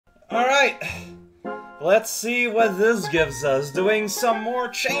Alright, let's see what this gives us. Doing some more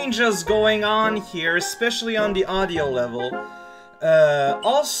changes going on here, especially on the audio level.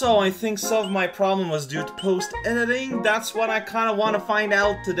 Also, I think some of my problem was due to post-editing. That's what I kind of want to find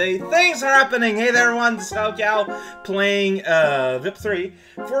out today. Things are happening! Hey there everyone, this is Cow playing vip3.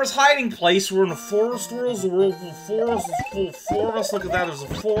 Forest hiding place. We're in a forest world. The world full of forests. It's full of forests. Look at that, there's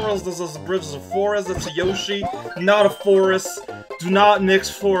a forest. This is a bridge, there's a forest. That's a Yoshi, not a forest. Do not mix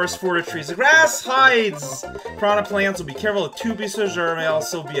forest for the trees. The grass hides piranha plants, so be careful of two pieces. There may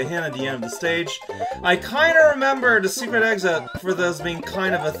also be a hint at the end of the stage. I kind of remember the secret exit for this being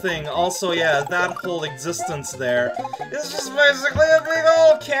kind of a thing. Also, yeah, that whole existence there is just basically a big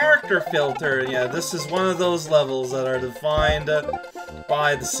old character filter. Yeah, this is one of those levels that are defined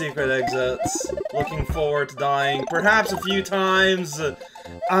by the secret exits. Looking forward to dying perhaps a few times.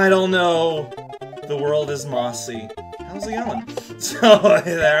 I don't know. The world is mossy. How's it going? So,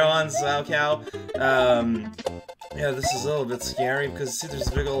 hey there everyone, Cow. Yeah, this is a little bit scary because see there's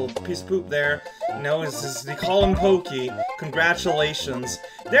a big old piece of poop there. You know, they call him Pokey. Congratulations.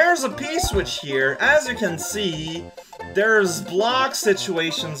 There's a P-switch here. As you can see, there's block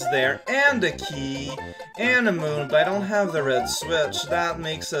situations there, and a key, and a moon, but I don't have the red switch. That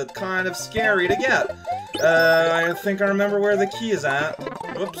makes it kind of scary to get. I think I remember where the key is at.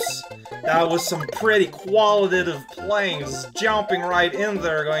 Whoops. That was some pretty qualitative playing, just jumping right in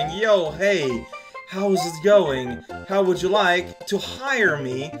there going, yo, hey, how's it going? How would you like to hire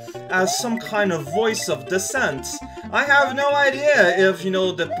me as some kind of voice of dissent? I have no idea if, you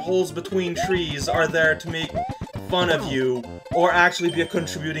know, the holes between trees are there to make fun of you, or actually be a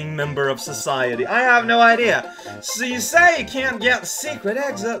contributing member of society. I have no idea. So you say you can't get the secret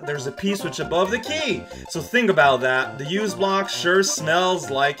exit, there's a P-switch above the key. So think about that. The use block sure smells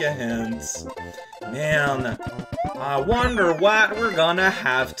like a hint. Man, I wonder what we're gonna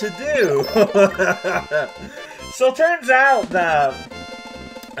have to do. So it turns out that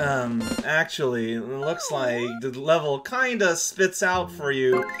actually, it looks like the level kinda spits out for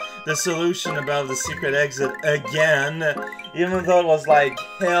you the solution about the secret exit again, even though it was like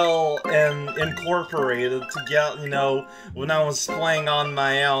hell and incorporated to get, you know, when I was playing on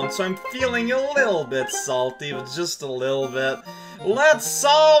my own. So I'm feeling a little bit salty, but just a little bit. Let's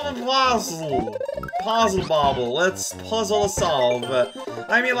solve a puzzle! Puzzle bobble, let's puzzle a solve.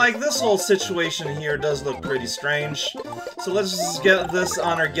 I mean, like, this whole situation here does look pretty strange. So let's just get this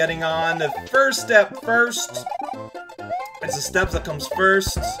on our getting on. The first step first. It's the step that comes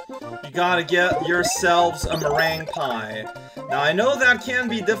first. You gotta get yourselves a meringue pie. Now, I know that can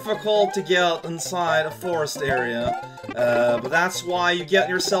be difficult to get inside a forest area, but that's why you get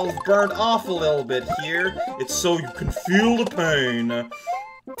yourself burnt off a little bit here. It's so you can feel the pain.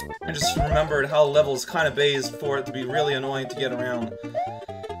 I just remembered how levels kind of based for it to be really annoying to get around.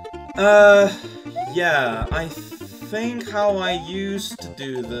 Yeah, I think how I used to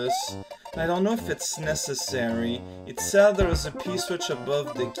do this. I don't know if it's necessary. It said there was a P-switch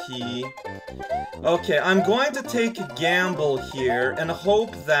above the key. Okay, I'm going to take a gamble here and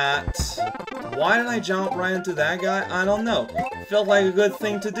hope that... Why did I jump right into that guy? I don't know. Felt like a good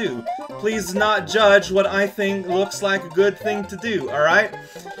thing to do. Please not judge what I think looks like a good thing to do, alright?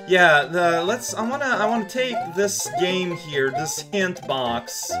 Yeah, I wanna take this game here, this hint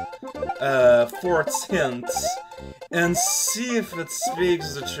box, for its hints, and see if it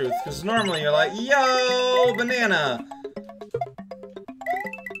speaks the truth, because normally you're like, yo, banana!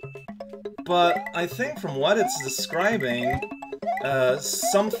 But I think from what it's describing,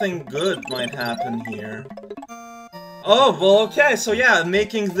 something good might happen here. Oh, well, okay, so yeah,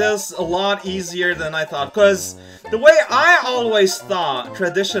 making this a lot easier than I thought, because the way I always thought,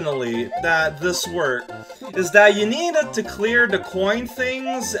 traditionally, that this worked, is that you needed to clear the coin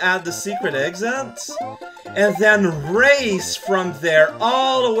things at the secret exit, and then race from there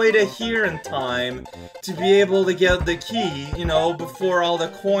all the way to here in time to be able to get the key, you know, before all the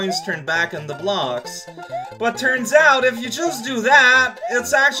coins turn back into blocks. But turns out, if you just do that,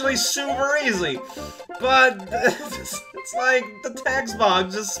 it's actually super easy. But it's like the text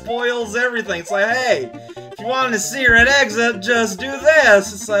box just spoils everything. It's like, hey, if you want to see her at exit, just do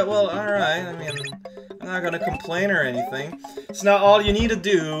this. It's like, well, alright, I mean, I'm not gonna complain or anything. So now all you need to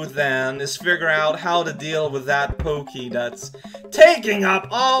do, then, is figure out how to deal with that Pokey that's taking up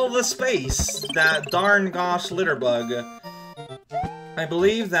all the space. That darn gosh litter bug. I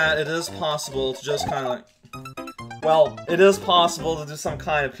believe that it is possible to just kind of like... Well, it is possible to do some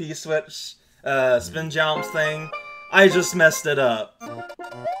kind of P-switch, spin jump thing. I just messed it up.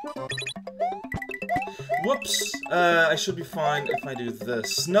 Whoops. I should be fine if I do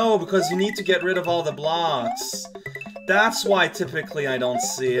this. No, because you need to get rid of all the blocks. That's why typically I don't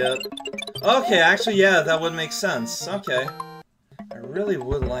see it. Okay, actually, yeah, that would make sense. Okay. I really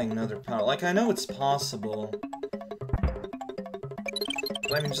would like another power. Like, I know it's possible.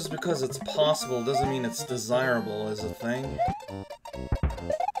 But I mean, just because it's possible doesn't mean it's desirable as a thing.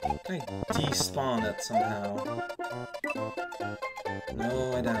 Can I despawn it somehow?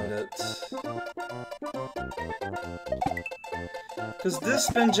 No, I doubt it. Because this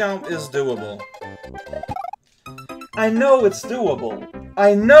spin jump is doable. I know it's doable.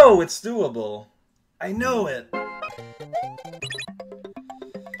 I know it's doable. I know it.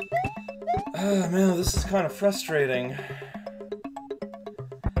 Ah, man, this is kind of frustrating.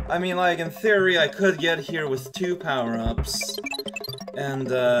 I mean, like, in theory, I could get here with 2 power-ups. And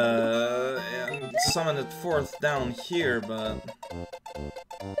summon it forth down here, but...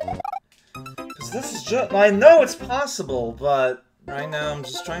 Because this is just... I know it's possible, but... Right now, I'm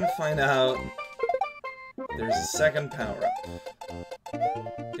just trying to find out... There's a second power-up.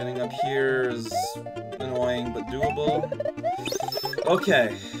 Getting up here is annoying, but doable.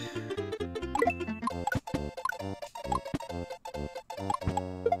 Okay.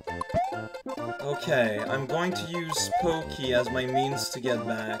 Okay, I'm going to use Pokey as my means to get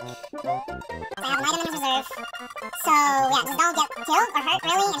back. I have an item in reserve. So, yeah, just don't get killed or hurt,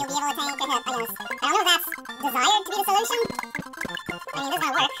 really, and you'll be able to tank a hit, I guess. I don't know if that's desired to be the solution. I mean, this is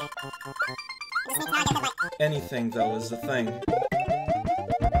gonna work. You just need to not get hit by... Anything, though, is the thing.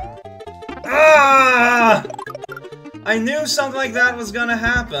 Ah! I knew something like that was gonna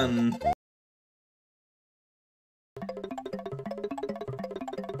happen.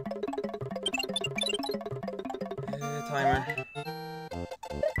 Timer.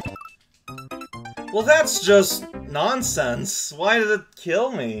 Well, that's just nonsense. Why did it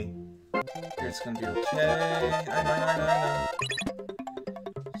kill me? Here, it's gonna be okay. I know.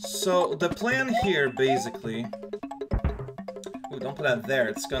 So, the plan here, basically... Ooh, don't put that there,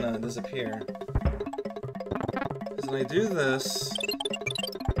 it's gonna disappear. Is when I do this...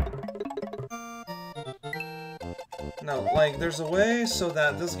 No, like, there's a way so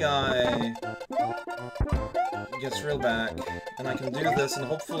that this guy... gets real back, and I can do this, and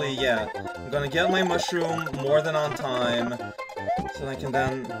hopefully, yeah, I'm gonna get my mushroom more than on time, so I can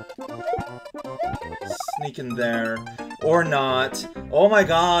then sneak in there, or not. Oh my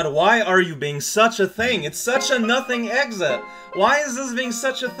god, why are you being such a thing? It's such a nothing exit! Why is this being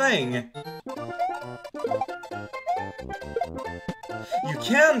such a thing? You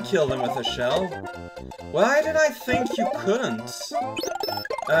can kill them with a shell. Why did I think you couldn't?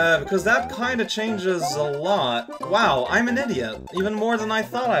 Because that kind of changes a lot. Wow, I'm an idiot. Even more than I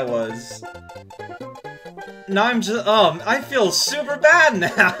thought I was. Now I'm just... I feel super bad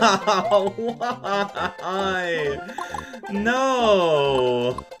now! Why?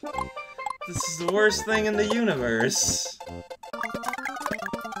 No! This is the worst thing in the universe.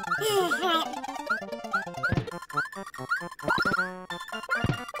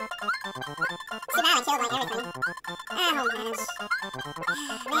 Too bad I killed, like, everything. Oh, gosh.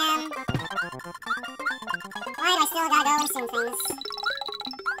 Man. Why do I still gotta go and assume things?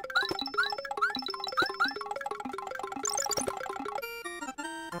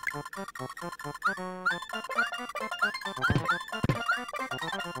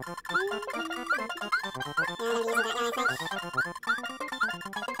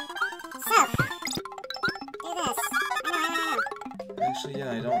 Actually,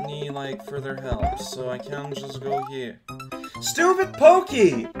 yeah, I don't need, like, further help, so I can just go here. Stupid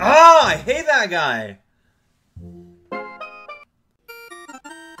Pokey! Ah, I hate that guy!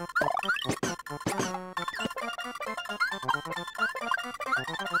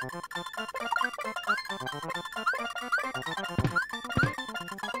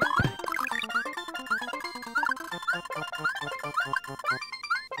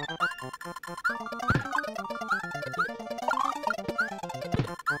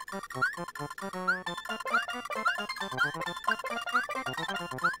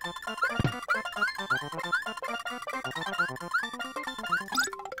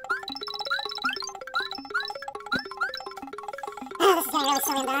 This is getting really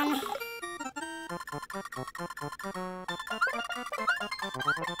silly and dumb.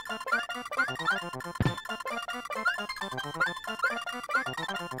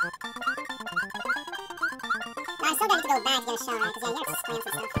 I still need to go back to get a shell, right? Because, yeah, you gotta spam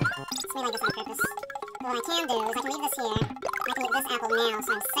some stuff. It's made like this on purpose. But what I can do is I can leave this here. I can eat this apple now,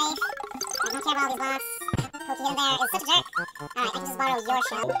 so I'm safe. I don't care about all these blocks. Pokey in there is such a jerk. Alright, I can just borrow your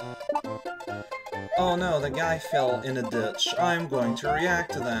shell. Oh no, the guy fell in a ditch. I'm going to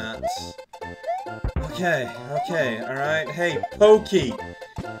react to that. Okay, alright. Hey, Pokey!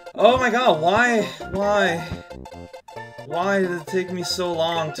 Oh my god, why? Why did it take me so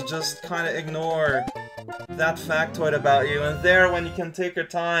long to just kind of ignore that factoid about you? And there, when you can take your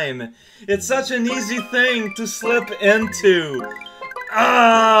time, it's such an easy thing to slip into.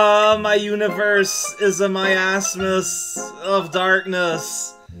 Ah, my universe is a miasmus of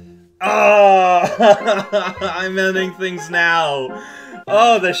darkness. Ah, I'm ending things now.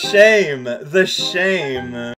 Oh, the shame, the shame.